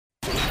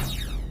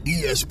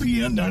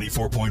ESPN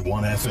 94.1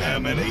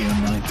 FM and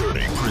AM 930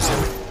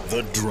 present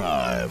The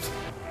Drive.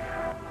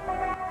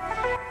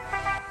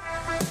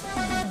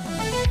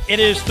 It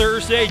is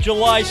Thursday,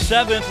 July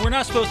 7th. We're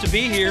not supposed to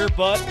be here,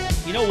 but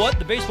you know what?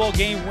 The baseball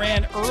game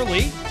ran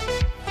early,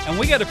 and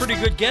we got a pretty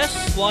good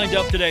guest lined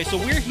up today. So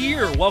we're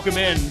here. Welcome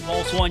in.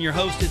 Paul Swan, your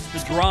host. It's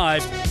The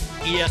Drive,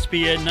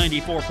 ESPN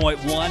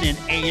 94.1 and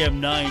AM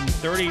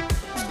 930.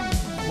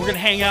 We're going to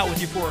hang out with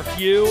you for a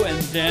few, and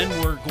then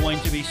we're going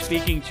to be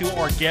speaking to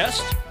our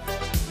guest.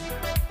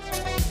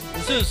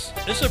 This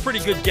is a pretty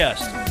good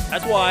guest.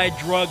 That's why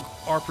I drug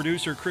our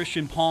producer,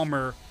 Christian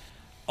Palmer,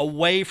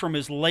 away from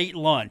his late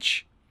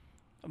lunch.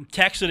 I'm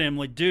texting him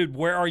like, dude,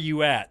 where are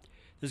you at?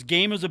 This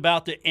game is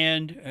about to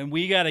end, and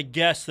we got a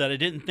guest that I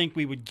didn't think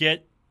we would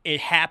get. It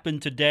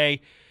happened today.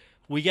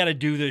 We got to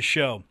do this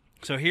show.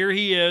 So here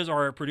he is,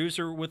 our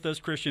producer with us,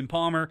 Christian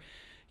Palmer.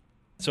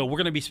 So we're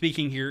going to be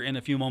speaking here in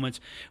a few moments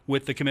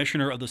with the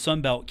commissioner of the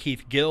Sun Belt,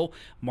 Keith Gill.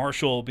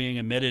 Marshall being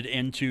admitted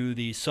into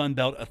the Sun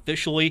Belt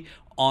officially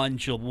on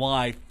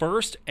July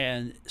 1st.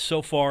 And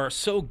so far,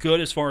 so good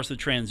as far as the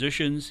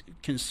transition's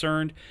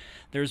concerned.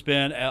 There's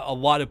been a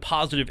lot of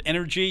positive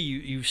energy.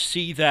 You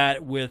see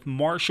that with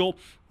Marshall.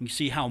 You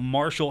see how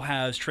Marshall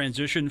has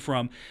transitioned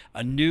from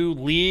a new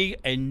league,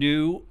 a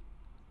new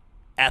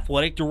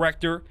athletic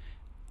director,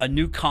 a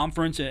new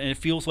conference, and it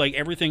feels like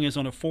everything is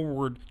on a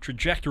forward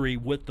trajectory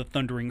with the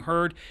Thundering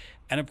Herd.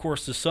 And, of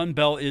course, the Sun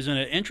Belt is in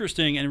an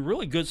interesting and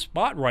really good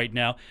spot right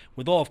now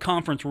with all of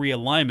conference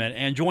realignment.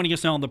 And joining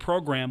us now on the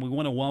program, we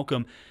want to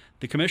welcome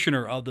the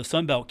commissioner of the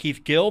Sun Belt,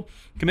 Keith Gill.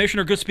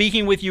 Commissioner, good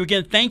speaking with you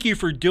again. Thank you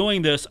for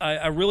doing this.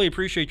 I really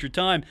appreciate your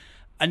time.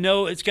 I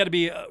know it's got to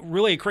be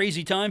really a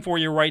crazy time for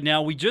you right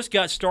now. We just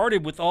got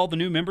started with all the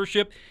new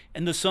membership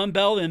in the Sun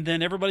Belt, and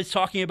then everybody's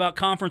talking about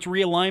conference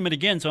realignment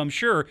again, so I'm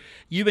sure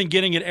you've been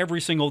getting it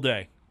every single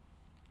day.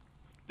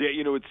 Yeah,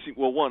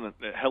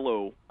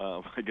 hello,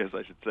 I guess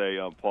I should say,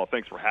 Paul,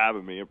 thanks for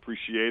having me. I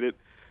appreciate it.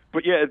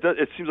 But, yeah,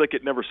 it seems like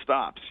it never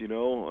stops,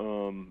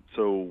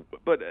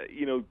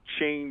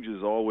 change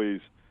is always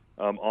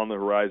on the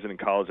horizon in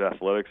college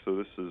athletics, so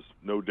this is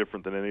no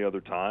different than any other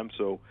time.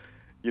 So,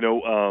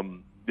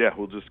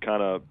 we'll just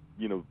kind of,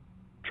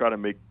 try to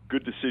make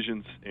good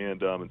decisions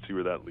and see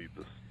where that leads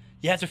us.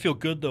 You have to feel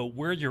good, though,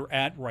 where you're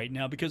at right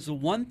now, because the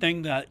one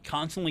thing that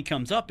constantly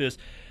comes up is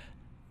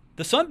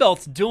the Sun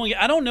Belt's doing it.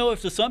 I don't know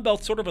if the Sun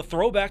Belt's sort of a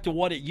throwback to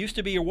what it used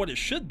to be or what it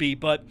should be,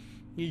 but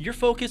you're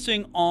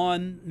focusing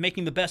on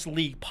making the best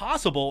league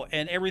possible,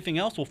 and everything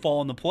else will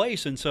fall into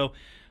place. And so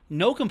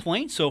no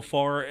complaints so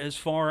far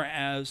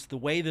as the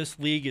way this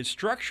league is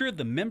structured,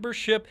 the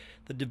membership,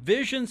 the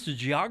divisions, the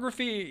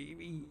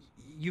geography.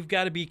 You've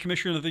got to be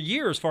commissioner of the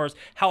year as far as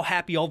how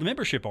happy all the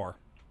membership are.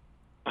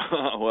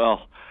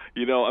 Well,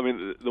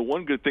 the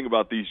one good thing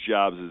about these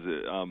jobs is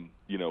that,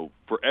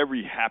 for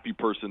every happy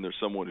person, there's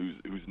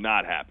someone who's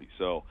not happy.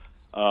 So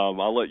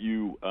I'll let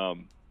you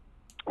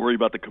worry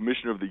about the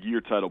Commissioner of the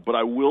Year title. But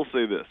I will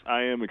say this.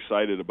 I am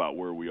excited about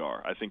where we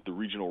are. I think the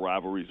regional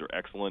rivalries are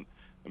excellent.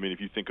 I mean, if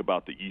you think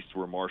about the East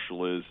where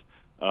Marshall is,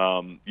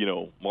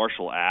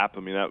 Marshall App,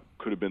 that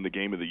could have been the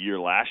game of the year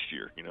last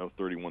year,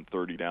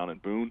 31-30 down in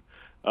Boone.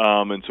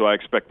 And so I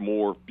expect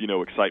more,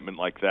 excitement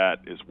like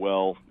that as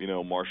well.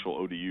 Marshall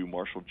ODU,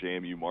 Marshall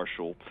JMU,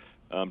 Marshall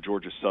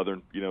Georgia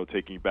Southern,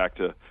 taking back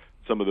to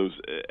some of those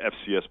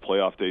FCS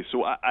playoff days.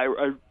 So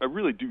I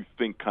really do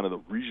think kind of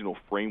the regional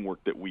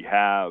framework that we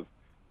have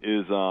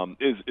is going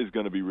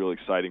to be really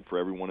exciting for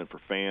everyone and for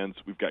fans.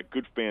 We've got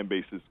good fan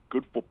bases,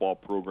 good football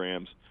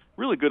programs,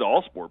 really good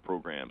all-sport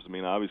programs.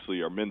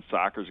 Obviously our men's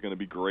soccer is going to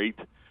be great.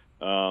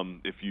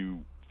 If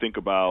you think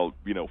about,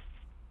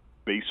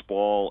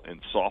 baseball and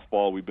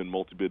softball, we've been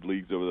multi-bid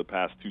leagues over the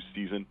past two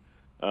seasons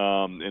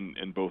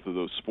in both of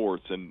those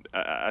sports. And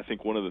I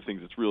think one of the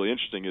things that's really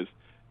interesting is,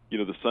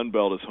 the Sun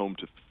Belt is home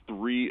to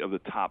 3 of the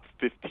top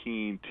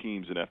 15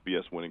 teams in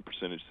FBS winning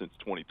percentage since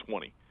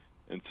 2020.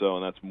 And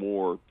that's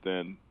more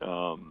than,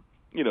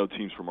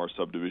 teams from our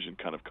subdivision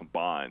kind of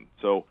combined.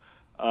 So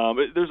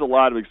there's a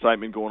lot of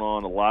excitement going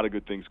on, a lot of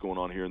good things going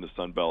on here in the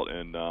Sun Belt,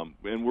 and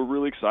we're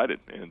really excited.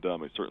 And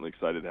I'm certainly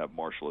excited to have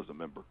Marshall as a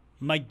member.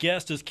 My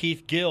guest is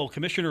Keith Gill,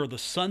 commissioner of the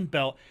Sun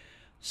Belt.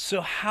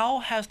 So how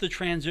has the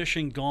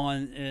transition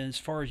gone as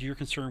far as you're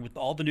concerned with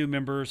all the new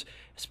members,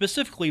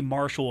 specifically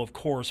Marshall, of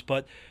course,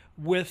 but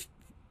with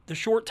the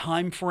short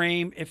time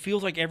frame, it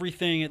feels like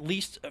everything, at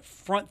least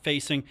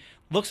front-facing,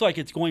 looks like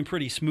it's going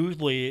pretty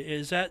smoothly.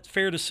 Is that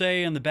fair to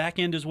say on the back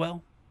end as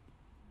well?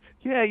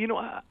 Yeah,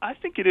 I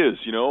think it is.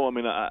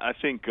 I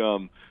think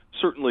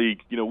certainly,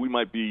 we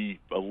might be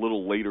a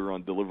little later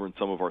on delivering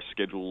some of our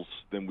schedules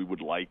than we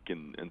would like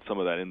and some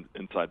of that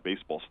inside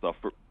baseball stuff.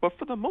 But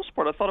for the most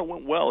part, I thought it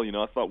went well.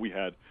 I thought we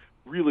had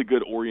really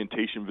good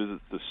orientation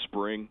visits this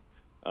spring.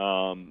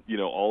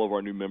 All of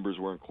our new members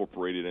were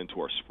incorporated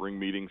into our spring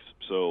meetings.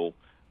 So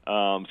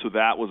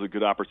that was a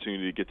good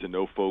opportunity to get to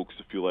know folks,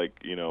 to feel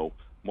like,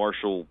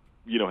 Marshall,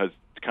 has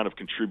kind of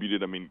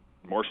contributed.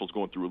 Marshall's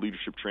going through a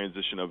leadership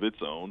transition of its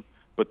own,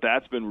 but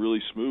that's been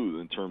really smooth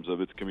in terms of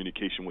its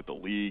communication with the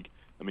league.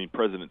 I mean,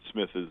 President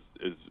Smith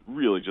is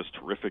really just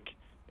terrific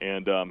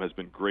and has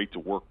been great to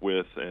work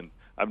with. And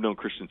I've known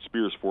Christian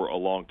Spears for a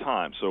long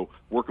time. So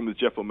working with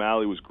Jeff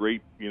O'Malley was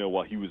great,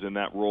 while he was in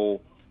that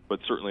role. But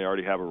certainly I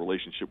already have a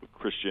relationship with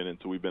Christian, and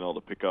so we've been able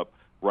to pick up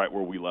right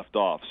where we left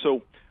off.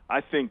 So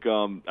I think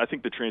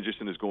the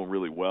transition is going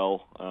really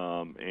well,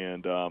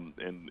 and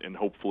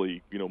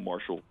hopefully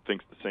Marshall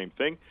thinks the same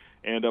thing,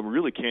 and I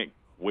really can't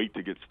wait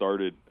to get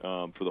started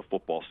for the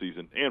football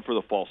season and for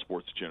the fall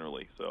sports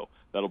generally. So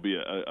that'll be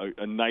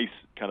a nice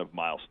kind of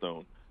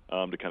milestone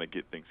to kind of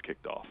get things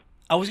kicked off.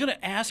 I was going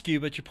to ask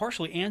you, but you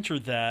partially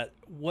answered that,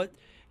 what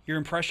your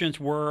impressions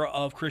were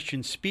of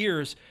Christian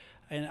Spears,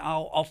 and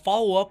I'll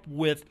follow up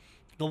with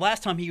the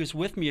last time he was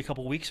with me a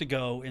couple weeks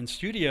ago in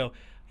studio.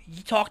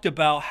 He talked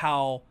about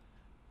how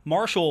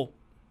Marshall,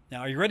 now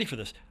are you ready for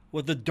this,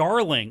 was the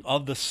darling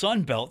of the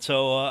Sun Belt.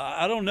 So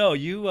I don't know,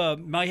 you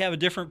might have a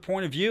different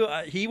point of view.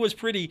 He was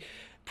pretty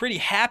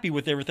happy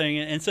with everything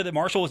and said that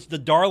Marshall was the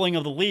darling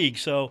of the league.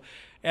 So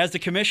as the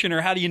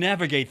commissioner, how do you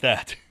navigate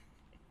that?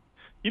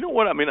 You know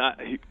what? I mean,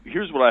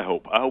 here's what I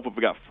hope. I hope if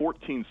we got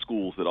 14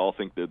 schools that all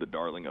think they're the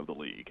darling of the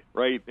league,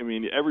 right? I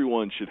mean,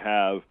 everyone should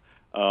have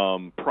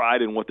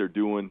pride in what they're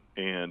doing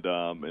and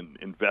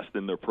invest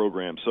in their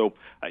program. So,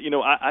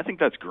 I think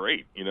that's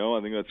great. I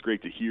think that's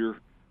great to hear.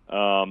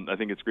 I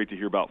think it's great to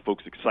hear about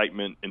folks'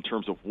 excitement in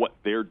terms of what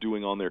they're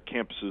doing on their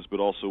campuses, but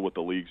also what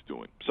the league's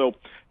doing. So,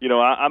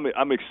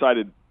 I'm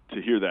excited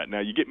to hear that. Now,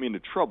 you get me into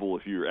trouble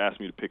if you ask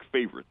me to pick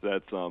favorites.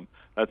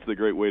 That's the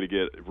great way to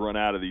get run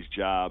out of these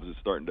jobs, is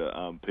starting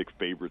to pick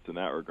favorites in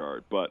that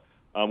regard. But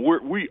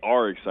we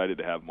are excited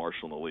to have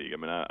Marshall in the league. I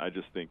mean, I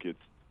just think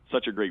it's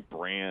such a great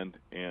brand,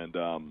 and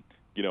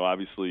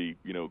obviously,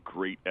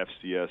 great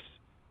FCS,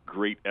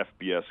 great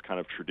FBS kind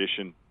of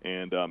tradition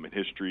and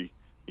history.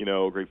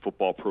 A great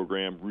football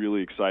program.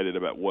 Really excited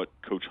about what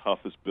Coach Huff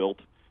has built,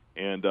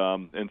 and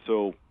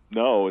so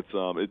no, it's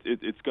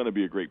going to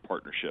be a great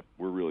partnership.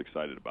 We're really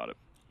excited about it.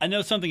 I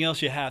know something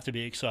else you have to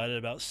be excited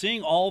about,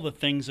 seeing all the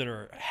things that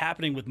are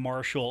happening with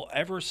Marshall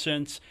ever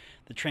since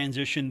the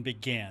transition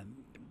began.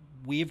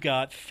 We've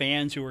got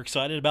fans who are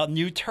excited about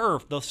new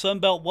turf, the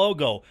Sunbelt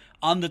logo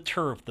on the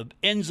turf, the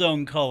end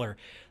zone color,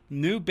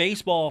 new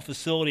baseball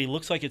facility.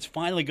 Looks like it's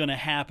finally going to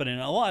happen,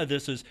 and a lot of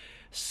this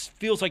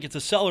feels like it's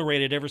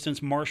accelerated ever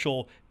since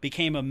Marshall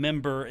became a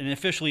member and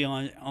officially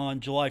on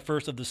July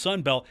 1st of the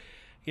Sunbelt.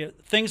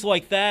 Things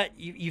like that,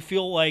 you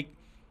feel like,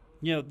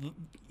 you're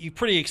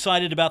pretty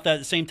excited about that. At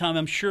the same time,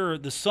 I'm sure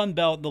the Sun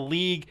Belt, the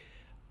league,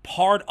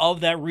 part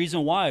of that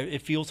reason why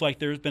it feels like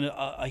there's been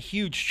a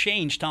huge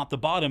change top to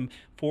bottom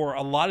for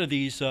a lot of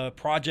these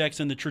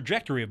projects and the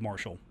trajectory of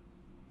Marshall.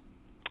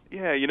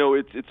 Yeah,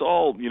 it's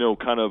all,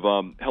 kind of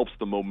helps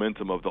the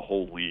momentum of the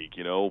whole league.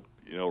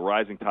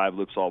 Rising tide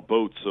lifts all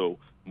boats. So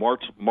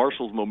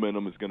Marshall's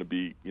momentum is going to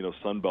be,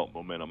 Sun Belt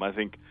momentum. I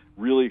think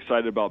really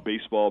excited about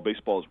baseball.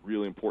 Baseball is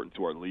really important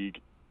to our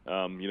league.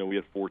 We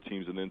had 4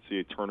 teams in the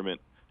NCAA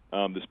tournament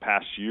this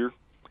past year,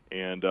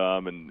 and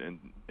so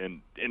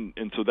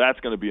that's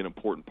going to be an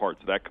important part.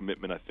 So that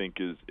commitment, I think,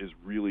 is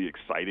really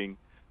exciting.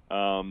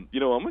 I'm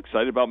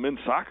excited about men's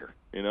soccer.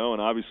 And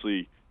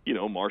obviously,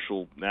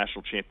 Marshall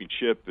National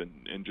Championship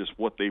and just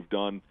what they've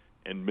done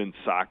in men's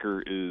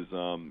soccer is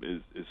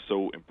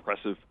so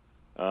impressive.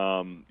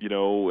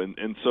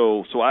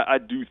 So I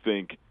do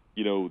think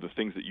the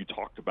things that you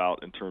talked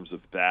about in terms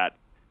of that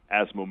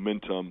as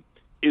momentum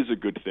is a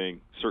good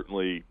thing.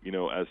 Certainly,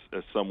 as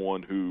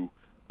someone who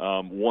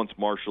wants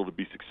Marshall to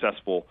be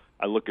successful,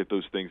 I look at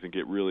those things and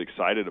get really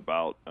excited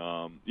about,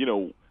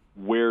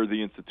 where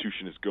the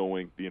institution is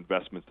going, the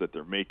investments that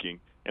they're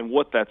making, and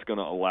what that's going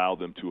to allow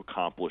them to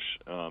accomplish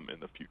in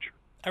the future.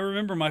 I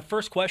remember my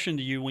first question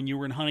to you when you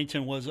were in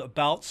Huntington was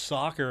about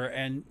soccer,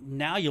 and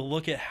now you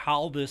look at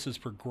how this has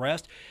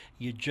progressed.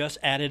 You just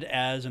added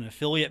as an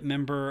affiliate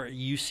member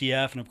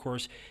UCF, and of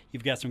course,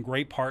 you've got some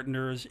great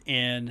partners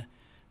in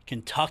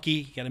Kentucky,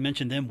 you got to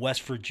mention them,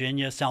 West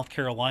Virginia, South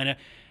Carolina,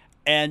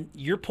 and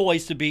you're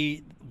poised to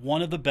be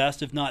one of the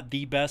best, if not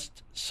the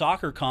best,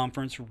 soccer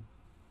conference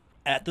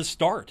at the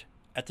start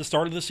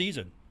of the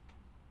season.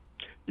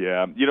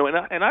 Yeah,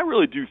 and I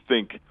really do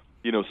think,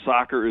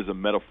 soccer is a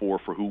metaphor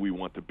for who we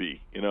want to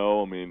be. We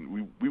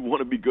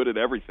want to be good at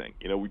everything.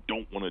 We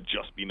don't want to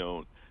just be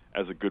known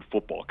as a good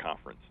football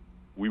conference.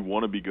 We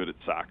want to be good at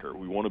soccer.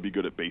 We want to be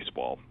good at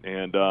baseball,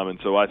 and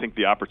so I think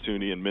the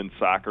opportunity in men's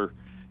soccer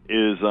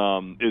is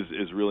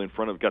really in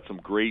front of. Got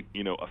some great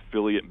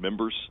affiliate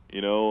members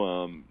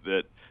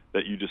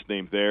that you just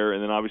named there,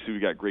 and then obviously we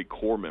got great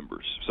core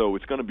members. So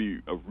it's going to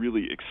be a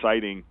really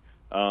exciting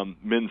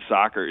men's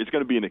soccer. It's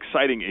going to be an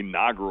exciting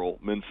inaugural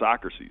men's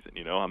soccer season.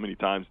 How many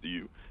times do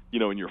you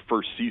in your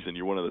first season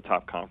you're one of the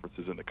top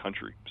conferences in the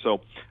country?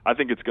 So I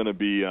think it's going to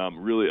be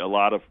really a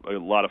lot of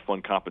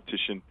fun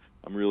competition.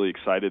 I'm really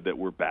excited that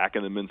we're back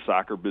in the men's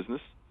soccer business,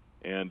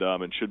 and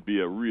should be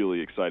a really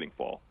exciting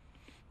fall.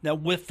 Now,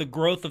 with the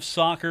growth of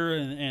soccer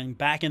and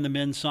back in the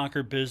men's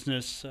soccer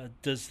business,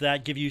 does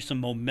that give you some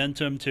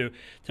momentum to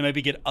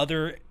maybe get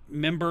other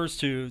members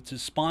to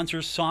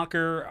sponsor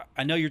soccer?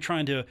 I know you're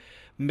trying to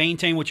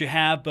maintain what you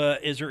have,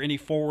 but is there any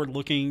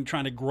forward-looking,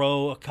 trying to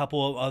grow a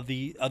couple of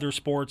the other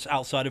sports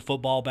outside of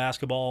football,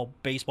 basketball,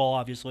 baseball,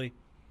 obviously?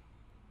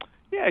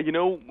 Yeah,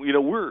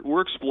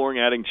 we're exploring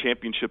adding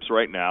championships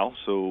right now.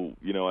 So,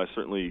 I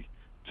certainly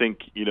think,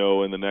 in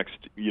the next,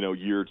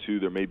 year or two,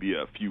 there may be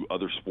a few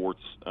other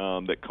sports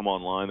that come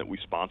online that we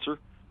sponsor,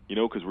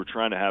 because we're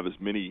trying to have as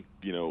many,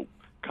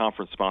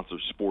 conference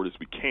sponsors sport as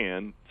we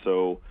can.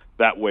 So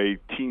that way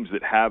teams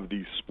that have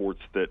these sports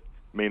that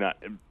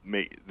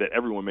that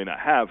everyone may not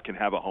have can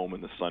have a home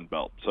in the Sun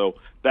Belt. So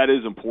that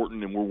is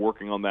important, and we're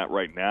working on that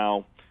right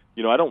now.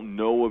 I don't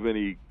know of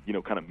any,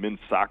 kind of men's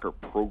soccer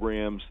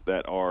programs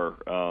that are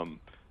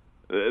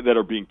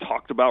being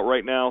talked about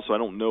right now. So I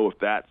don't know if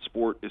that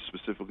sport is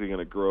specifically going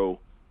to grow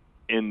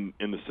in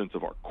the sense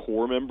of our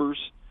core members.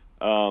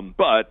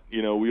 But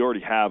we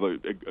already have a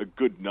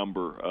good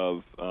number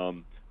of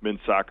men's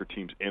soccer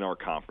teams in our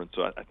conference.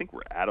 So I think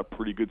we're at a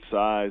pretty good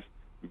size.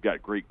 We've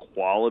got great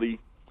quality.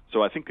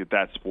 So I think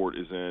that sport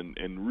is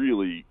in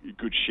really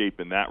good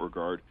shape in that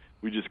regard.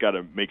 We just got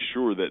to make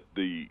sure that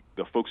the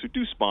folks who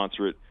do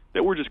sponsor it,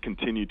 that we're just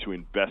continue to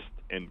invest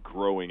in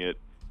growing it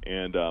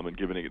and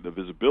giving it the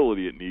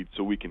visibility it needs,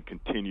 so we can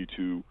continue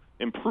to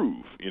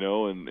improve,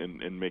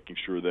 and making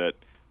sure that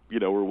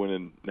we're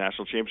winning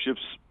national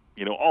championships,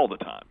 all the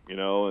time,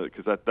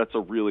 because that's a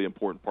really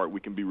important part. We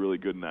can be really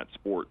good in that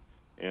sport,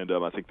 and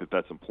I think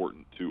that's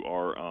important to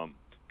our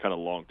kind of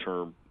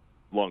long-term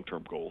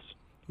goals.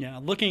 Yeah,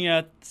 looking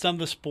at some of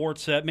the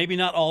sports that maybe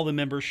not all the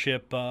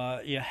membership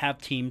have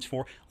teams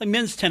for, like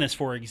men's tennis,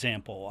 for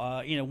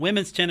example.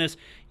 Women's tennis,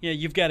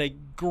 you've got a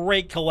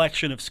great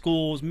collection of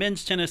schools.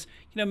 Men's tennis,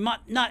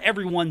 not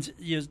everyone's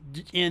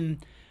in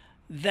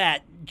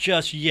that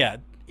just yet.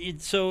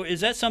 So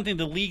is that something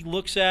the league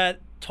looks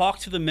at, talk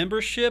to the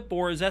membership,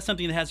 or is that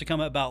something that has to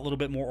come about a little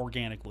bit more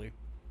organically?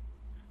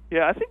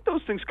 Yeah, I think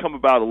those things come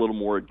about a little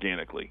more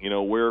organically,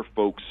 where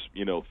folks,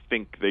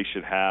 think they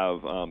should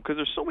have, because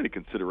there's so many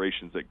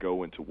considerations that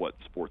go into what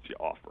sports you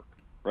offer,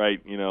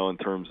 right? In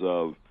terms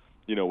of,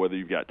 whether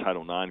you've got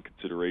Title IX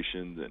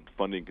considerations and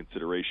funding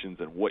considerations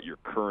and what your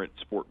current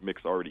sport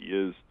mix already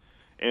is.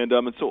 And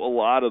so a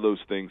lot of those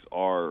things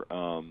are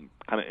kind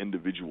of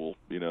individual,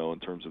 in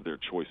terms of their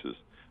choices.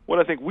 What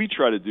I think we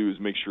try to do is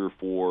make sure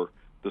for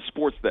the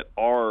sports that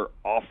are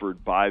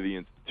offered by the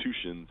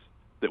institutions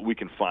that we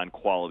can find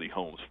quality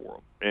homes for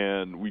them.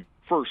 And we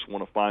first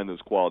want to find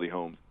those quality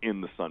homes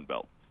in the Sun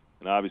Belt.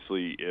 And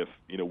obviously, if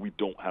we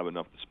don't have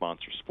enough to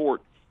sponsor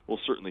sport, we'll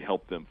certainly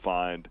help them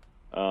find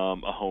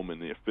a home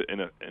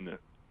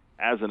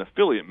as an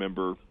affiliate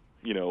member,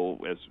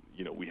 as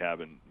we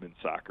have in men's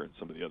soccer and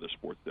some of the other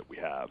sports that we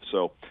have.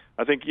 So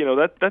I think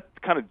that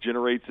kind of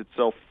generates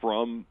itself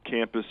from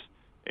campus,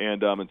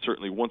 and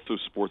certainly once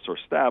those sports are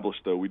established,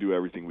 though, we do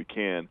everything we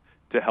can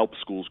to help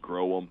schools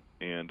grow them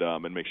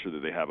and make sure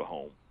that they have a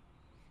home.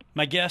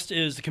 My guest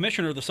is the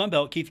commissioner of the Sun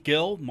Belt, Keith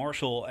Gill.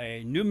 Marshall,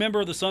 a new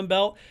member of the Sun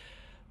Belt,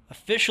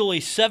 officially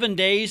 7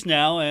 days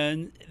now,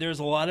 and there's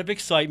a lot of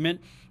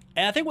excitement.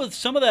 And I think with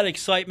some of that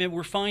excitement,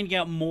 we're finding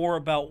out more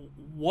about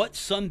what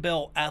Sun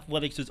Belt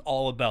athletics is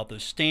all about, the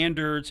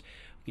standards,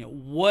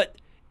 what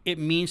it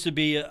means to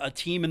be a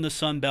team in the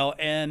Sun Belt.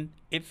 And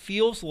it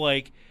feels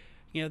like,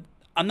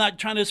 I'm not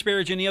trying to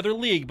disparage any other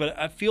league, but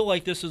I feel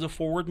like this is a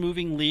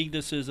forward-moving league.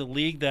 This is a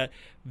league that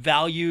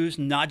values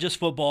not just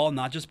football,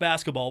 not just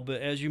basketball,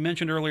 but as you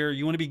mentioned earlier,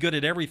 you want to be good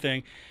at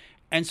everything.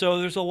 And so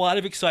there's a lot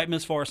of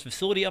excitement as far as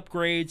facility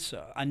upgrades.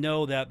 I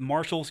know that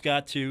Marshall's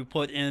got to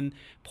put in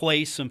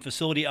place some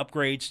facility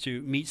upgrades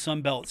to meet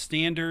Sun Belt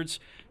standards.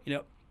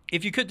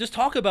 If you could just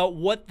talk about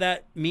what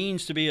that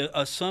means to be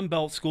a Sun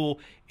Belt school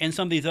in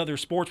some of these other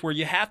sports where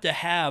you have to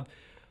have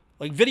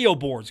like video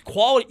boards,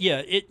 quality.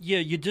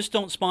 You just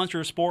don't sponsor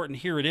a sport and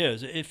here it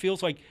is. It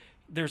feels like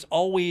there's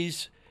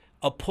always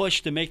a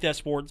push to make that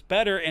sport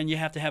better, and you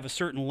have to have a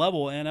certain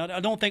level. And I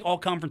don't think all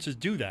conferences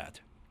do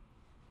that.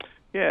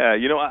 Yeah,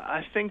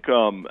 I think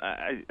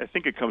I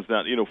think it comes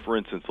down. For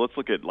instance, let's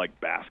look at like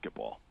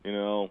basketball.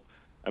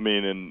 I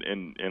mean,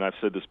 and I've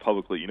said this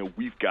publicly.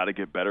 We've got to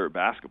get better at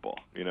basketball.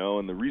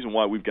 And the reason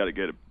why we've got to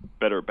get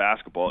better at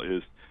basketball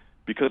is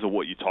because of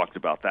what you talked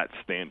about, that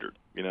standard.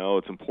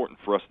 It's important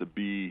for us to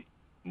be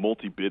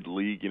multi-bid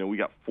league. We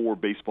got 4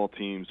 baseball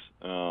teams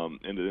in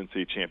the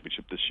NCAA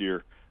championship this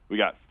year. We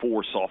got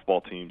 4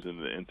 softball teams in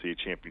the NCAA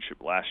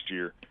championship last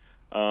year.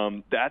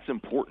 That's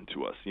important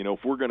to us.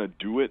 If we're going to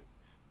do it,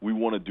 we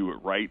want to do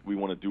it right. We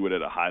want to do it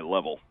at a high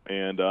level,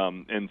 and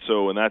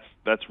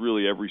that's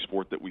really every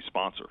sport that we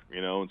sponsor.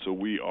 And so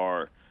we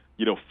are,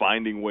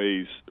 finding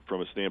ways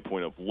from a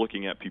standpoint of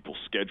looking at people's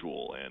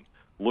schedule and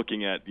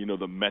looking at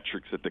the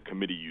metrics that the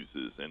committee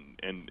uses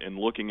and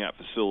looking at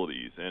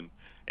facilities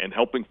and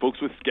helping folks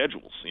with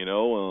schedules.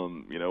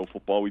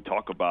 Football, we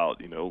talk about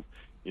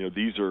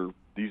these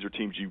are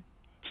teams you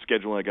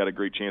schedule and I got a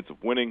great chance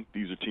of winning.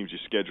 These are teams you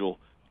schedule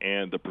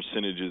and the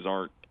percentages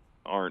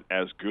aren't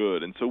as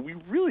good. And so we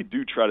really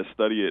do try to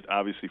study it,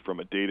 obviously from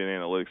a data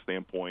and analytics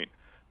standpoint,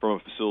 from a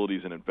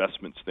facilities and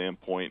investment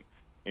standpoint,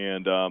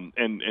 and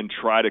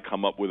try to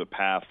come up with a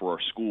path for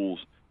our schools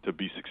to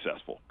be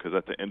successful, because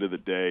at the end of the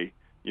day,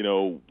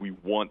 we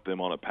want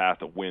them on a path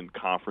to win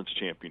conference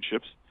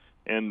championships,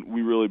 and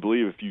we really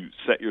believe if you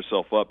set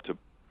yourself up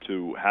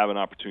to have an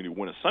opportunity to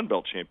win a Sun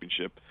Belt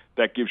championship,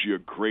 that gives you a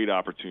great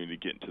opportunity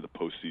to get into the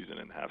postseason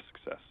and have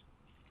success.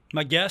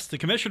 My guest, the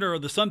commissioner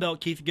of the Sun Belt,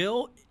 Keith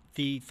Gill,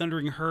 the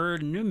Thundering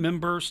Herd, new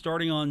member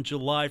starting on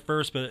July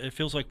 1st, but it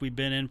feels like we've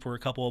been in for a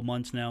couple of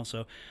months now,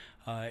 so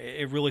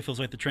it really feels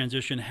like the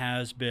transition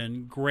has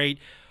been great.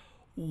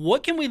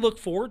 What can we look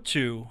forward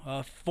to,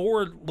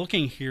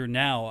 forward-looking here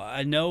now?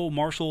 I know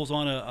Marshall's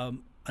on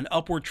an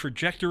upward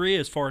trajectory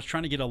as far as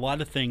trying to get a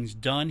lot of things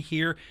done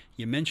here.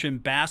 You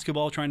mentioned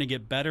basketball, trying to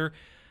get better.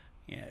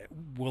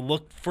 We'll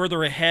look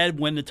further ahead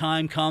when the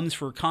time comes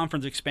for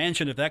conference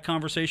expansion, if that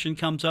conversation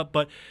comes up.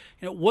 But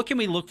what can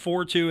we look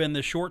forward to in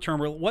the short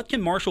term? Or what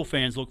can Marshall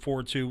fans look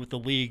forward to with the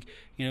league,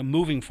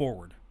 moving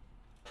forward?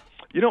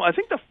 I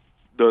think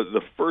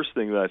the first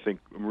thing that I think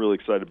I'm really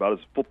excited about is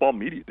Football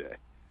Media Day.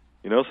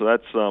 So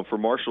that's for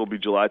Marshall, it'll be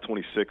July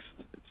 26th.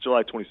 It's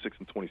July 26th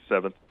and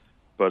 27th,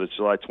 but it's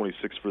July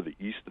 26th for the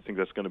East. I think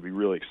that's going to be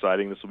really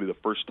exciting. This will be the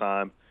first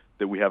time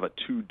that we have a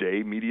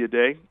 2-day media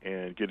day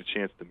and get a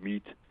chance to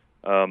meet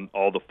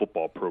all the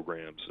football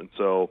programs. And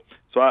so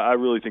I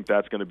really think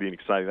that's going to be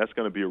exciting. That's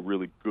going to be a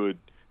really good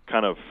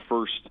kind of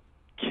first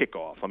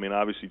kickoff. I mean,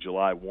 obviously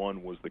July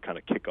 1 was the kind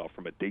of kickoff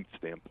from a date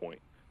standpoint,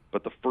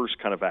 but the first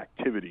kind of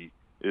activity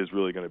is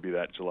really going to be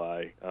that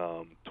July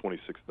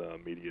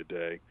 26th media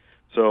day.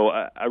 So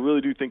I really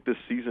do think this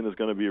season is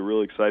going to be a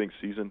really exciting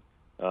season.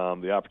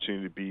 The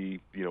opportunity to be,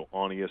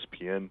 on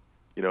ESPN.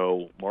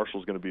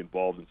 Marshall's going to be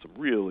involved in some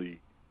really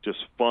just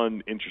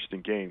fun,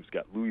 interesting games. You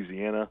got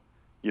Louisiana,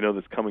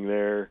 that's coming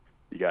there.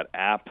 You got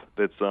App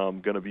that's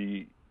going to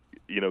be,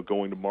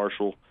 going to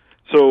Marshall.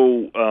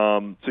 So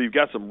you've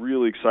got some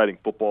really exciting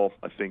football,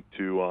 I think,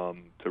 to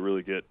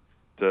really get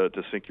to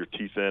sink your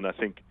teeth in. I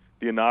think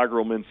the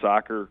inaugural men's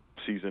soccer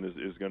season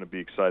is going to be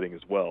exciting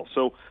as well.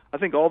 So I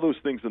think all those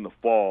things in the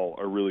fall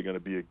are really going to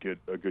be a good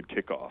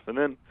kickoff. And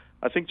then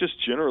I think just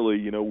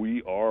generally,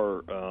 we are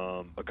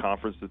a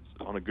conference that's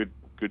on a good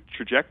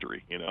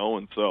trajectory, and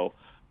so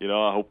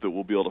I hope that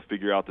we'll be able to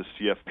figure out the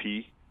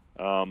CFP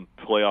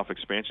playoff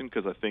expansion,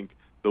 because I think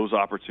those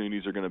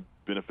opportunities are going to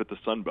benefit the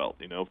Sun Belt.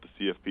 If the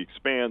CFP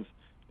expands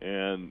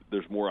and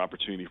there's more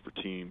opportunity for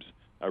teams,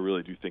 I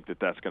really do think that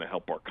that's going to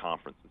help our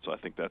conference. And so I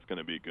think that's going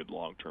to be a good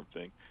long-term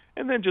thing.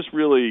 And then just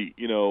really,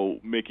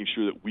 making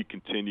sure that we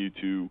continue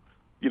to,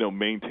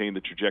 maintain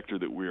the trajectory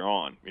that we're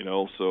on,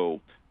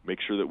 so make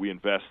sure that we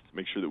invest,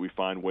 make sure that we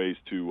find ways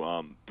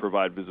to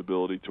provide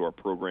visibility to our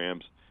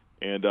programs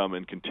and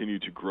continue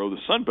to grow the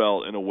Sun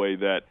Belt in a way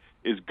that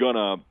is going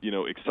to,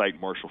 excite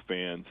Marshall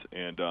fans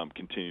and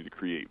continue to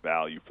create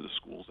value for the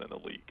schools and the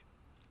league.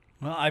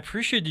 Well, I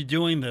appreciate you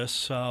doing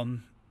this. I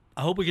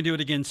hope we can do it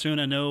again soon.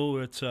 I know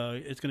it's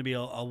going to be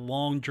a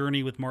long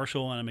journey with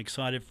Marshall, and I'm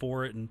excited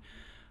for it, and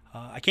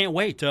I can't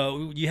wait.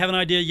 Do you have an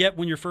idea yet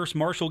when your first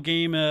Marshall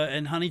game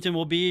in Huntington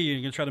will be?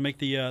 You're going to try to make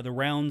the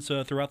rounds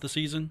throughout the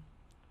season?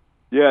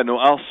 Yeah, no,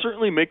 I'll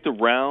certainly make the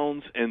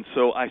rounds, and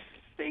so I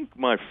think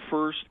my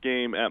first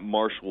game at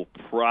Marshall will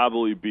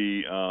probably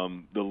be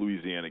the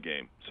Louisiana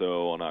game,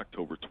 so on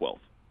October 12th.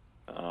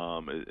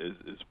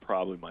 Is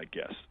probably my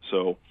guess.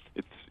 So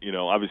it's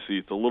obviously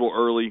it's a little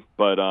early,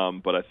 but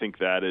I think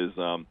that is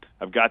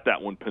I've got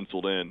that one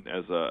penciled in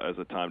as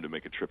a time to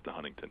make a trip to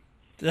Huntington.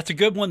 That's a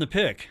good one to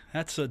pick.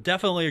 That's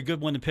definitely a good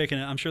one to pick,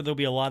 and I'm sure there'll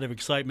be a lot of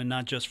excitement,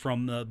 not just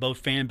from both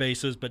fan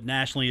bases, but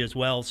nationally as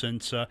well.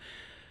 Since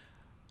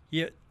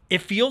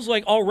it feels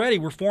like already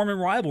we're forming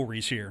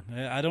rivalries here.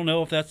 I don't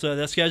know if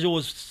that schedule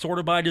was sort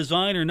of by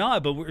design or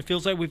not, but it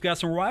feels like we've got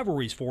some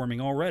rivalries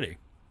forming already.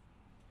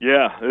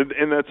 Yeah,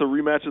 and that's a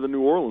rematch of the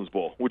New Orleans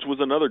Bowl, which was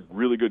another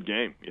really good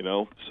game,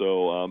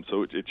 So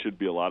it should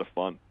be a lot of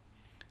fun.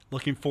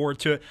 Looking forward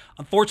to it.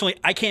 Unfortunately,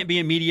 I can't be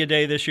in Media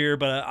Day this year,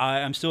 but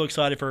I'm still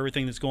excited for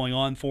everything that's going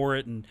on for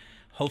it, and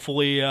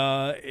hopefully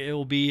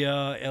it'll be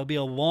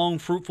a long,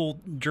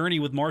 fruitful journey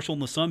with Marshall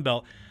and the Sun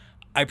Belt.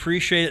 I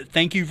appreciate it.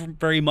 Thank you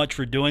very much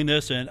for doing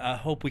this, and I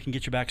hope we can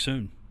get you back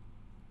soon.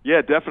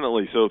 Yeah,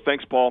 definitely. So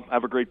thanks, Paul.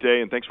 Have a great day,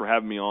 and thanks for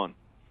having me on.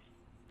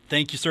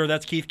 Thank you, sir.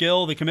 That's Keith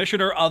Gill, the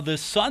commissioner of the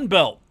Sun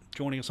Belt,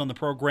 joining us on the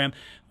program.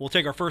 We'll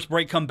take our first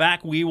break, come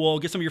back. We will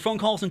get some of your phone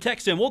calls and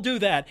texts in. We'll do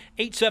that.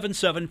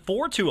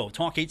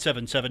 877-420-TALK,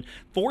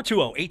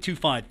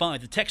 877-420-8255.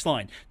 The text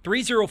line,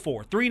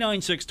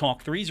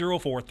 304-396-TALK,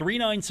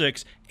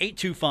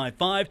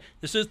 304-396-8255.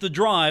 This is The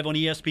Drive on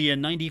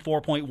ESPN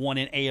 94.1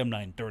 and AM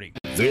 930.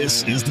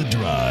 This is The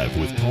Drive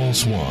with Paul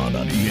Swan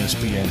on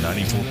ESPN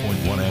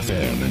 94.1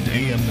 FM and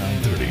AM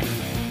 930.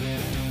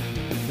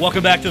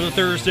 Welcome back to the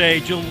Thursday,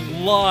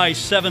 July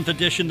 7th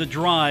edition, The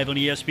Drive on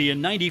ESPN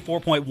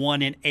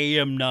 94.1 and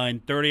AM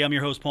 930. I'm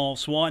your host, Paul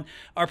Swan.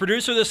 Our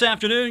producer this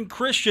afternoon,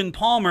 Christian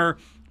Palmer.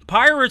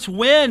 Pirates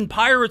win.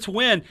 Pirates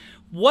win.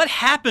 What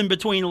happened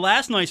between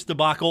last night's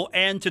debacle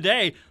and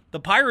today? The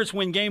Pirates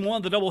win Game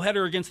 1 of the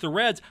doubleheader against the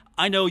Reds.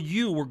 I know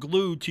you were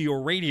glued to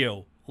your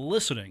radio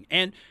listening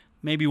and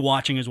maybe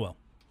watching as well.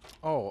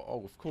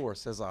 Oh, of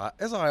course, as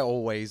I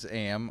always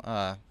am.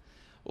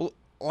 Well,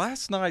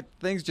 last night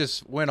things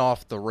just went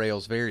off the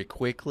rails very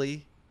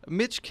quickly.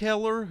 Mitch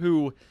Keller,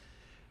 who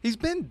he's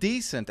been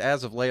decent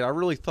as of late. I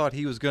really thought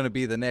he was going to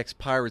be the next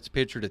Pirates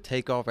pitcher to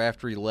take off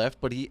after he left,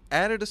 but he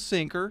added a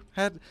sinker,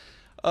 had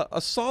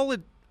a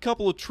solid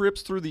couple of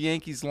trips through the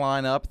Yankees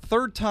lineup.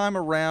 Third time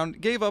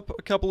around, gave up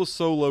a couple of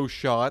solo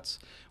shots.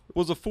 It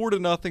was a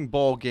 4-0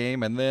 ball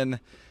game, and then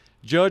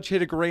Judge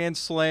hit a grand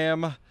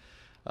slam.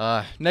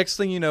 Next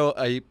thing you know,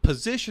 a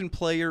position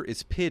player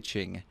is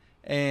pitching,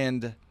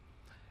 and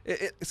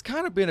it's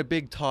kind of been a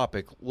big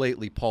topic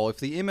lately, Paul, if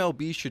the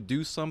MLB should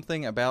do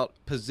something about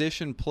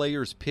position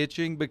players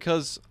pitching,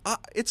 because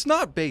it's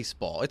not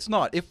baseball. It's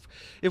not.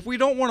 If we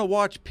don't want to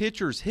watch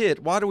pitchers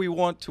hit, why do we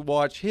want to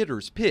watch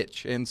hitters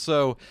pitch? And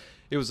so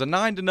it was a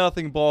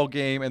 9-0 ball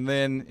game, and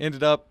then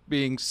ended up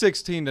being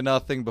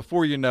 16-0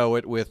 before you know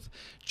it, with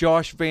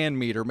Josh Van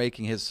Meter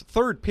making his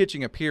third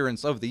pitching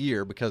appearance of the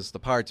year because the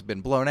Pirates have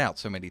been blown out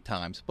so many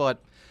times. But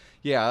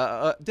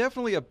yeah,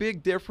 definitely a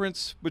big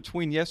difference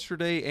between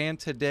yesterday and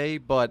today,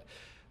 but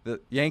the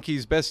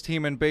Yankees' best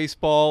team in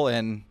baseball,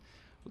 and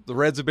the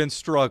Reds have been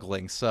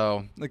struggling,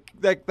 so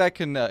that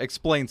can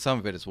explain some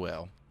of it as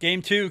well.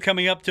 Game 2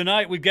 coming up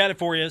tonight. We've got it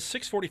for you.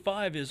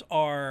 6:45 is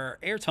our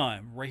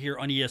airtime right here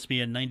on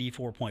ESPN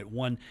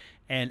 94.1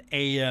 and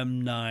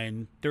AM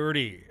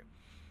 930.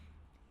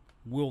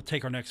 We'll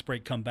take our next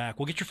break, come back.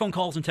 We'll get your phone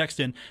calls and text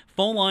in.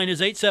 Phone line is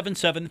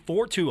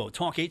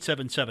 877-420-TALK,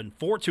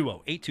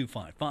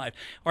 877-420-8255.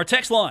 Our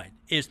text line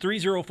is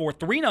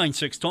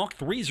 304-396-TALK,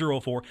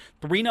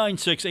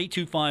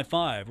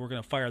 304-396-8255. We're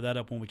going to fire that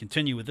up when we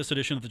continue with this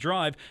edition of The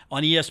Drive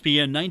on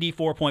ESPN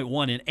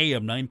 94.1 and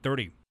AM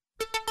 930.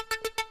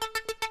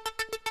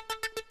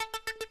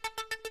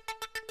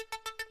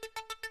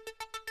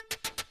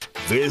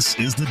 This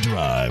is The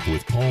Drive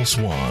with Paul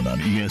Swan on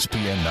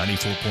ESPN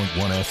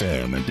 94.1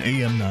 FM and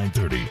AM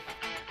 930.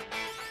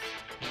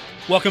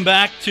 Welcome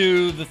back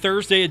to the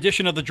Thursday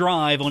edition of The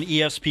Drive on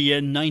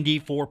ESPN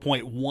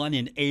 94.1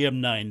 and AM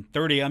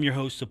 930. I'm your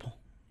host,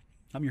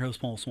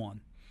 Paul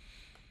Swan.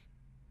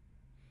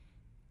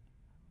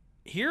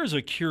 Here's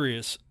a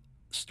curious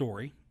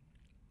story.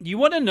 You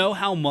want to know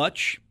how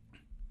much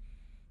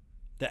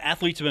the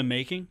athletes have been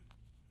making?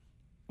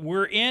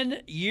 We're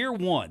in year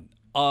 1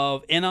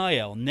 of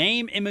NIL,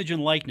 name, image,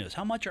 and likeness.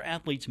 How much are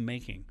athletes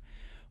making?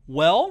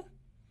 Well,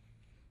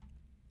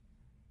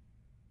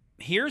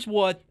 here's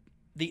what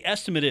the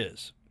estimate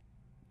is.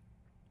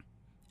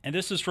 And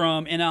this is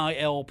from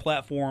NIL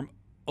platform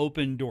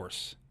Open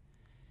Doors.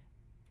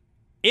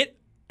 It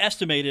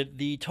estimated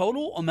the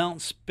total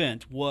amount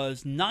spent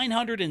was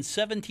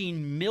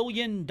 $917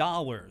 million.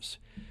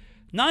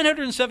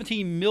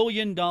 $917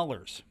 million.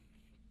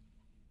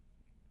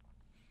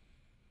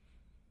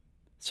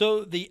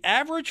 So the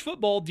average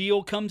football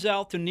deal comes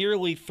out to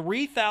nearly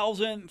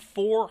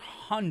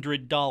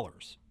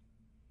 $3,400.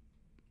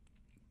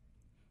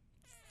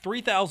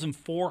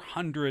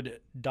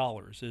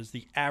 $3,400 is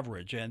the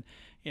average. And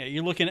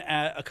you're looking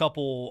at a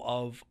couple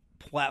of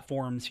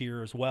platforms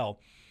here as well.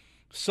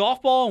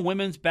 Softball and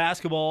women's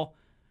basketball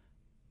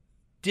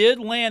did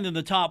land in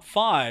the top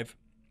 5.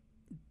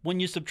 When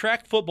you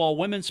subtract football,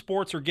 women's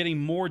sports are getting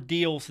more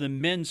deals than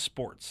men's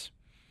sports.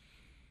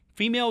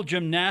 Female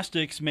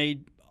gymnastics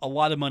made a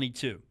lot of money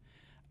too.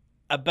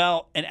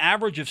 About an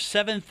average of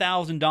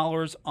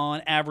 $7,000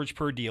 on average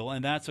per deal,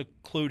 and that's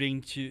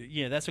according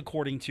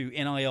to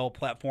NIL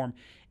platform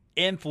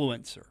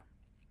Influencer.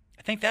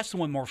 I think that's the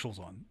one Marshall's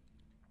on.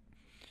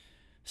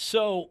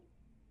 So,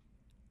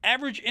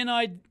 average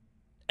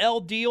NIL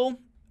deal,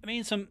 I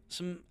mean, some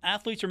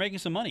athletes are making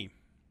some money.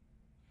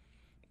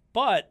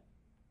 But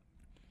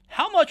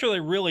how much are they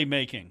really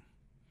making?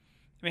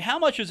 I mean, how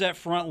much is that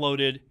front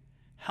loaded?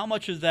 How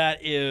much of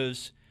that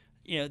is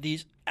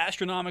these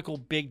astronomical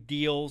big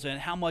deals, and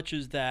how much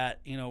is that,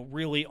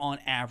 really on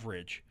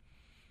average?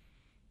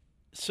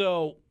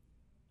 So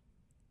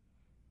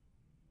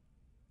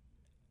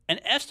an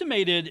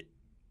estimated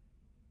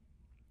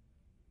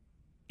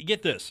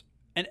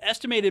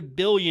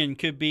billion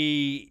could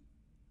be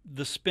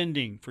the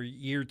spending for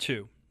year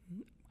 2.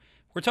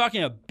 We're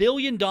talking $1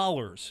 billion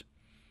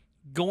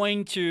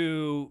going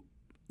to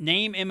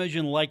name, image,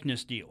 and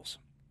likeness deals.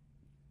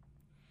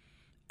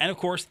 And of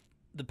course,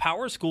 the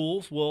power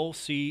schools will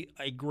see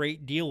a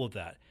great deal of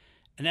that.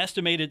 An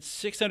estimated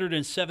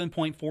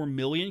 $607.4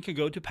 million could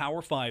go to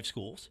Power 5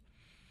 schools,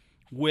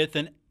 with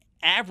an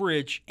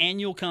average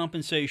annual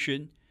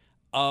compensation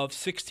of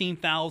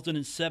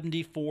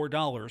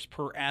 $16,074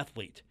 per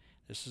athlete.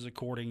 This is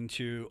according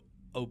to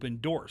Open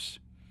Doors.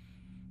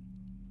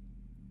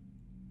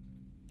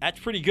 That's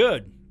pretty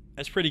good.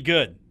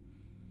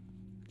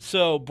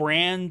 So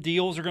brand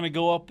deals are going to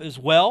go up as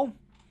well.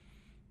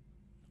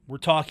 We're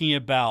talking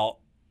about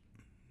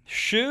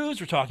shoes,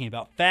 we're talking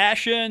about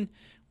fashion,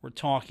 we're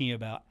talking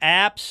about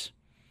apps,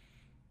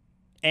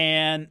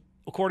 and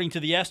according to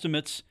the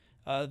estimates,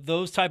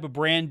 those type of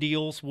brand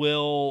deals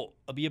will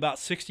be about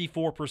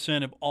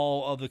 64% of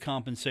all of the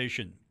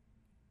compensation.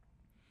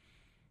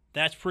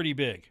 That's pretty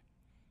big.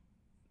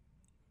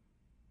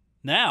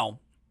 Now,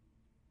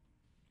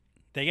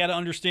 they got to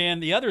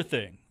understand the other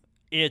thing.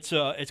 It's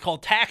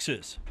called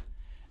taxes.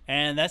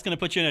 And that's going to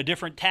put you in a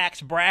different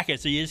tax bracket,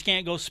 so you just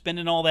can't go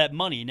spending all that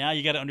money. Now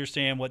you got to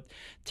understand what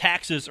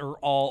taxes are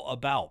all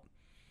about.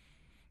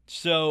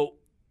 So,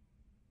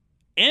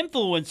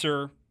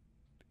 influencer,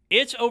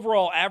 its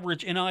overall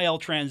average NIL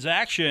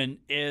transaction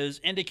is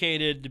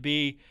indicated to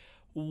be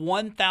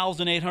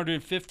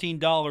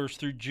 $1,815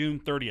 through June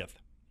 30th.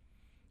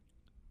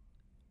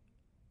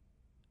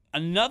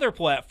 Another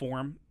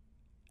platform,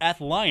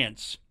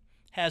 Athlance,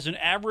 has an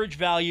average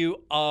value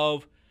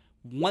of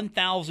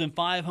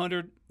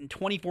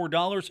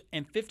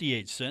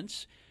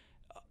 $1,524.58.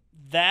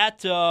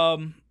 That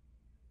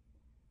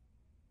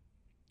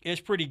is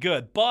pretty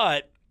good.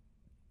 But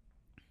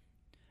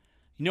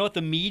you know what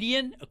the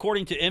median,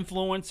 according to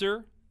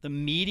Influencer, the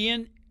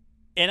median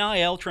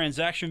NIL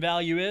transaction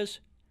value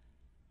is?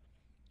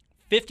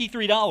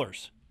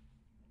 $53.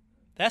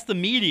 That's the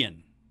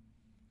median.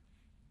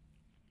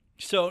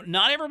 So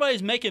not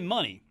everybody's making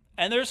money.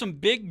 And there's some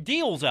big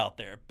deals out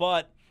there,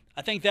 but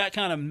I think that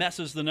kind of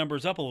messes the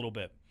numbers up a little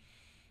bit.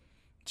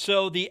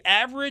 So the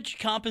average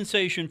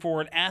compensation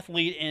for an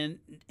athlete in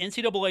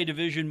NCAA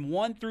Division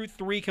 1 through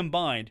 3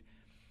 combined,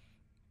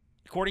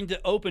 according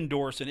to Open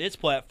Doors and its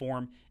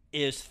platform,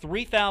 is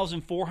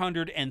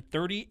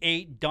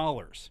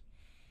 $3,438.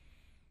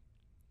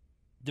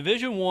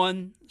 Division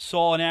 1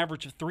 saw an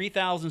average of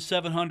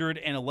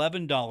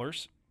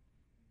 $3,711.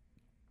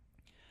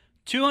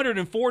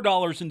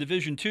 $204 in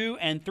Division 2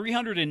 and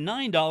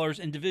 $309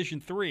 in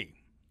Division 3.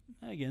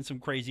 Again, some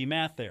crazy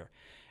math there.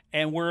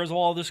 And where is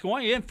all this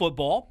going? Again,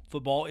 football.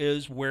 Football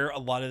is where a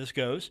lot of this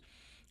goes.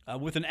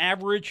 With an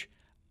average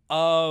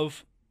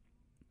of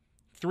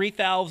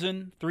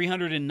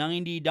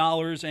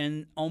 $3,390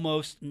 and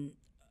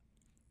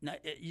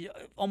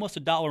almost a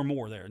dollar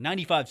more there,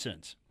 95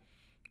 cents.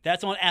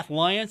 That's on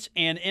Athlance,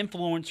 and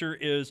Influencer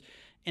is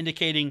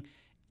indicating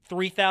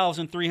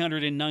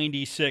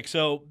 $3,396.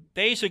 So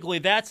basically,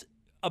 that's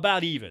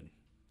about even.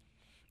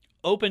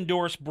 Open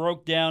Doors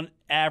broke down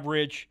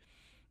average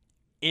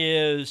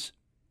it's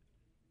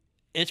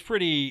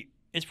pretty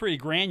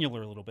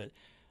granular a little bit.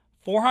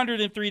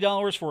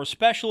 $403 for a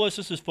specialist.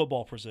 This is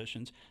football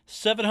positions.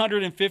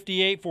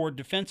 $758 for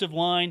defensive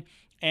line,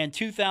 and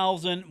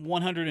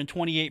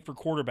 $2,128 for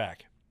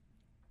quarterback.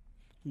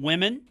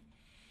 Women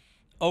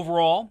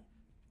overall.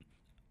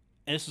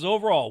 This is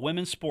overall,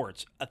 women's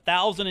sports,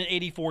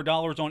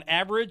 $1,084 on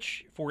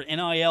average for an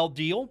NIL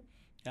deal.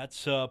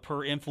 That's per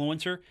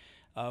Influencer.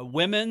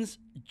 Women's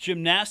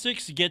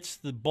gymnastics gets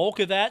the bulk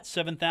of that,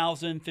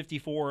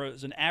 $7,054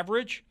 as an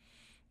average.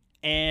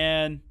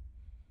 And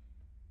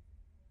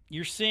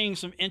you're seeing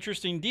some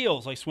interesting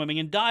deals like swimming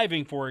and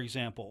diving, for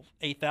example,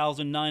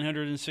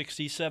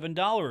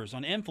 $8,967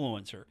 on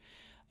Influencer.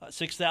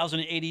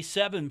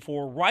 $6,087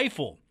 for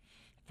rifle,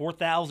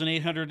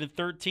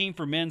 $4,813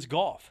 for men's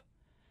golf.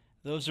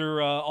 Those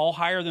are all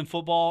higher than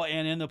football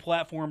and in the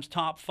platform's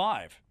top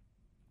 5.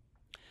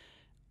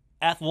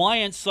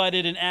 Athlance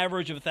cited an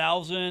average of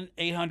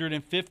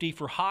 $1,850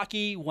 for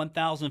hockey,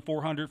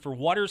 $1,400 for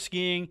water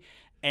skiing,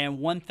 and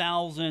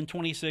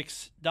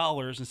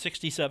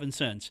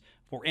 $1,026.67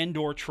 for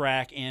indoor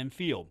track and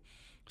field.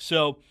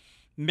 So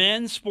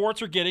men's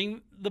sports are getting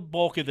the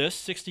bulk of this,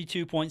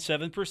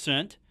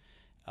 62.7%,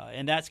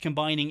 and that's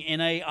combining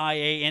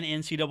NAIA and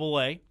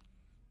NCAA.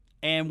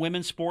 And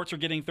women's sports are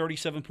getting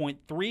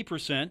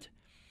 37.3%.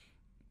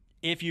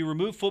 If you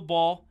remove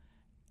football,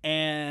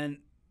 women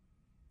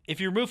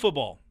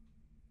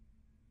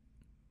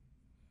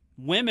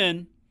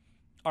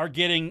are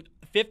getting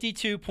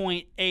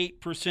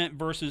 52.8%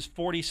 versus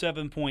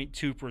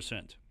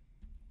 47.2%.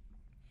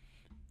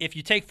 If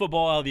you take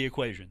football out of the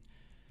equation.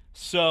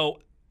 So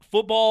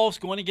football is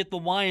going to get the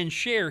lion's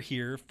share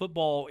here.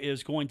 Football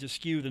is going to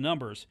skew the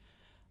numbers.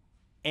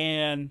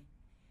 And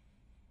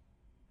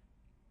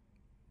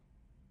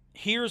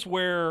here's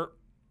where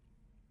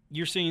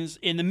you're seeing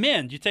in the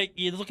men.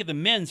 You look at the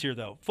men's here,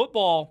 though.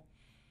 Football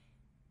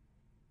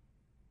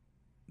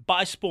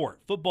by sport.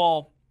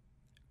 Football,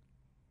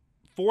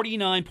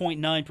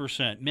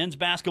 49.9%. Men's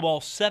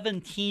basketball,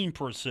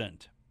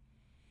 17%.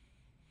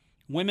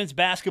 Women's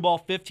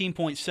basketball,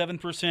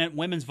 15.7%.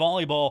 Women's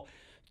volleyball,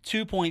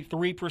 2.3%.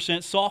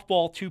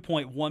 Softball,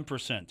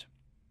 2.1%.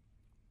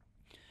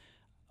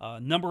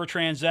 Number of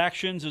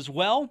transactions as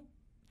well.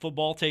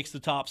 Football takes the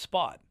top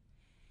spot.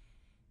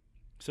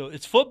 So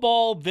it's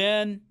football,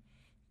 then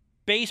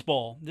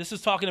baseball. This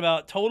is talking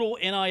about total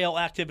NIL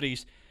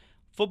activities.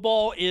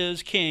 Football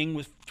is king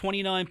with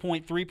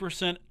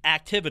 29.3%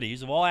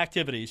 activities, of all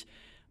activities.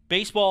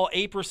 Baseball,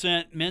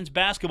 8%. Men's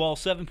basketball,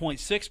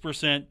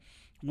 7.6%.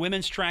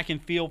 Women's track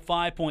and field,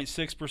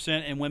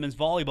 5.6%. And women's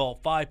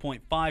volleyball,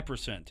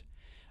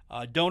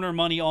 5.5%. Donor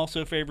money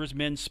also favors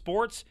men's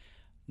sports,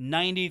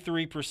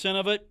 93%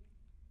 of it.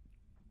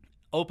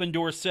 Open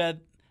Doors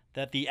said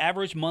that the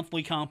average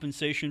monthly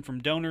compensation from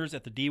donors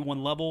at the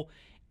D1 level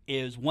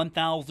is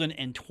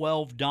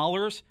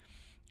 $1,012,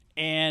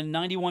 and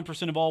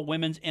 91% of all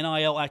women's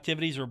NIL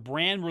activities are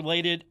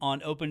brand-related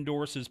on Open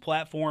Doors'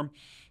 platform.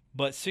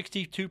 but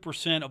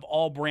 62% of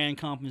all brand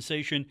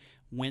compensation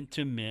went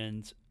to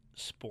men's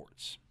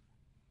sports.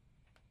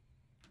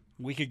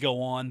 We could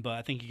go on, but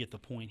I think you get the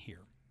point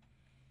here.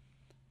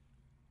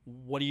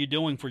 What are you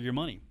doing for your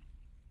money?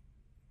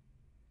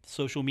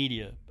 Social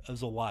media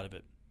is a lot of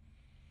it.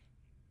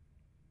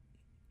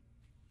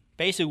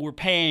 Basically, we're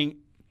paying.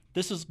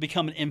 This has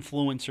become an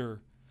influencer.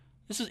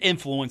 This is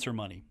influencer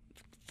money.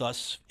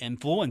 Thus,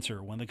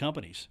 influencer, one of the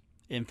companies.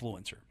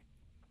 Influencer.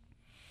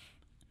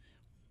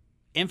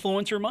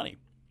 Influencer money.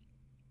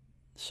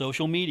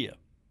 Social media.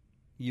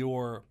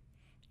 You're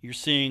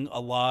seeing a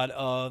lot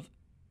of,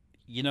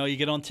 you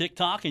get on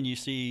TikTok and you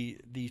see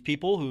these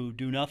people who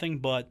do nothing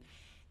but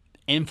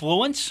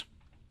influence.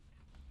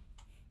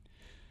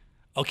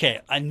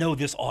 Okay, I know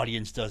this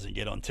audience doesn't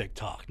get on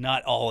TikTok.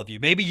 Not all of you.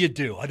 Maybe you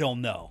do. I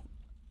don't know.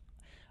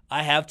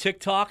 I have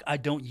TikTok. I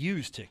don't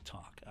use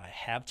TikTok. I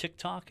have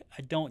TikTok.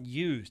 I don't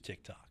use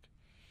TikTok.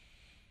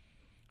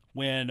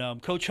 When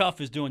Coach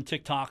Huff is doing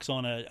TikToks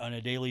on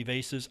a daily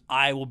basis,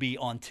 I will be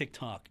on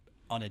TikTok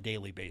on a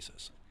daily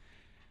basis.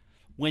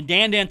 When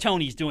Dan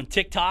D'Antoni's doing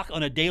TikTok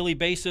on a daily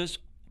basis,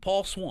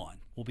 Paul Swan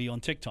will be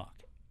on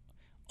TikTok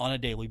on a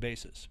daily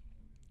basis.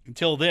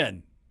 Until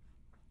then,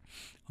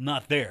 I'm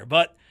not there.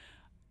 But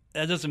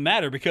that doesn't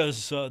matter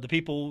because the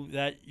people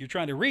that you're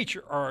trying to reach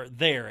are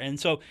there. And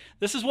so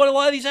this is what a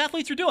lot of these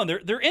athletes are doing.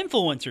 They're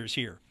influencers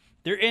here.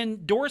 They're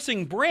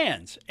endorsing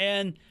brands,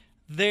 and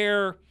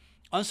they're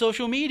on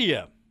social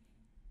media.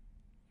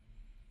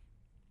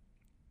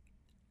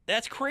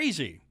 That's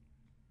crazy.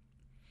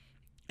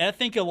 And I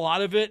think a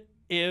lot of it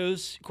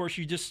is, of course,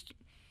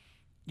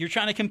 you're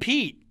trying to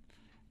compete.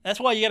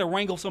 That's why you got to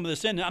wrangle some of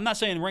this in. I'm not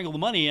saying wrangle the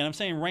money in. I'm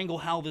saying wrangle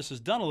how this is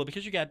done a little,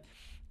 because you got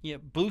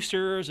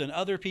boosters and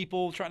other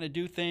people trying to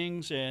do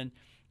things. And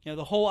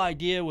the whole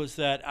idea was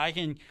that I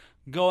can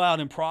go out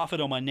and profit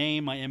on my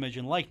name, my image,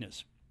 and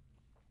likeness.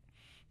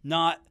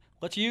 Not,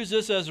 let's use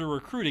this as a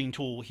recruiting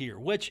tool here,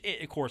 which,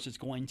 of course, it's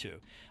going to.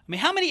 I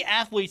mean, how many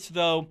athletes,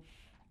 though,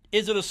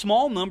 is it a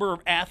small number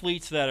of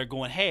athletes that are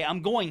going, hey,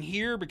 I'm going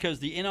here because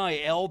the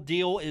NIL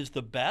deal is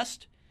the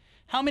best?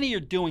 How many are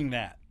doing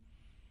that?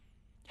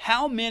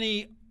 How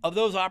many of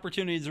those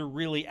opportunities are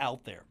really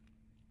out there?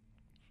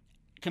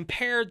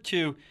 Compared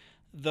to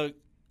the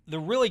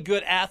really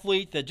good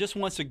athlete that just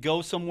wants to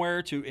go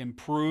somewhere to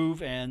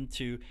improve and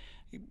to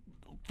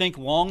think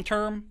long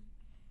term.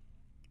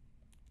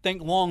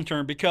 Think long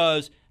term,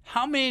 because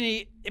how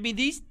many? I mean,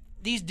 these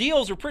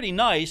deals are pretty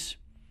nice.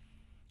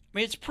 I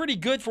mean, it's pretty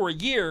good for a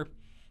year,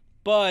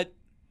 but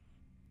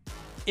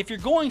if you're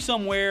going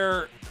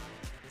somewhere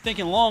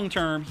thinking long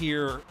term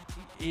here,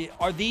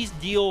 are these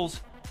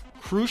deals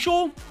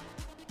crucial,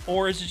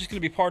 or is it just going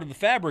to be part of the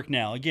fabric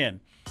now?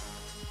 Again,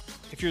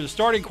 if you're the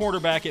starting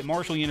quarterback at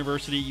Marshall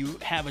University, you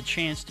have a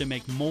chance to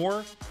make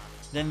more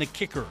than the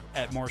kicker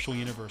at Marshall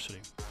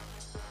University.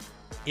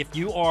 If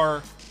you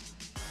are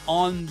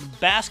on the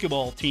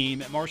basketball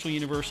team at Marshall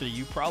University,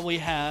 you probably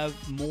have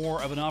more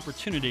of an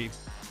opportunity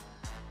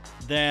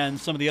than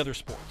some of the other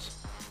sports.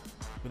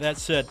 With that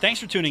said, thanks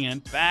for tuning in.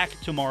 Back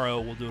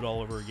tomorrow. We'll do it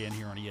all over again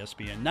here on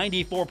ESPN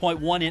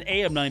 94.1 and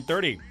AM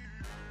 930.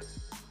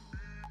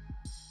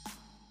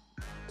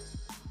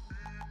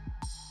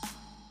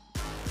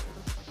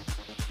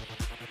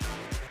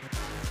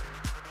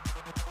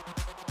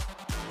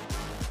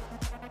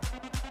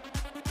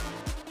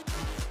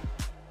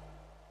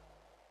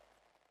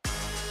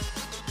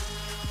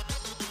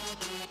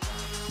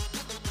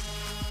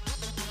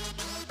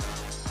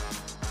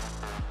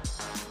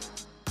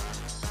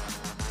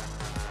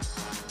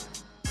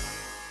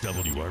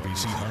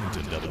 WRBC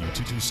Huntington,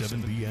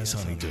 W227BS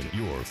Huntington,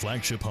 your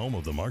flagship home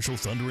of the Marshall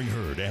Thundering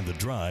Herd and The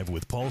Drive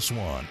with Paul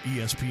Swan,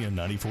 ESPN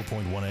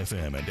 94.1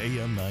 FM and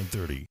AM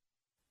 930.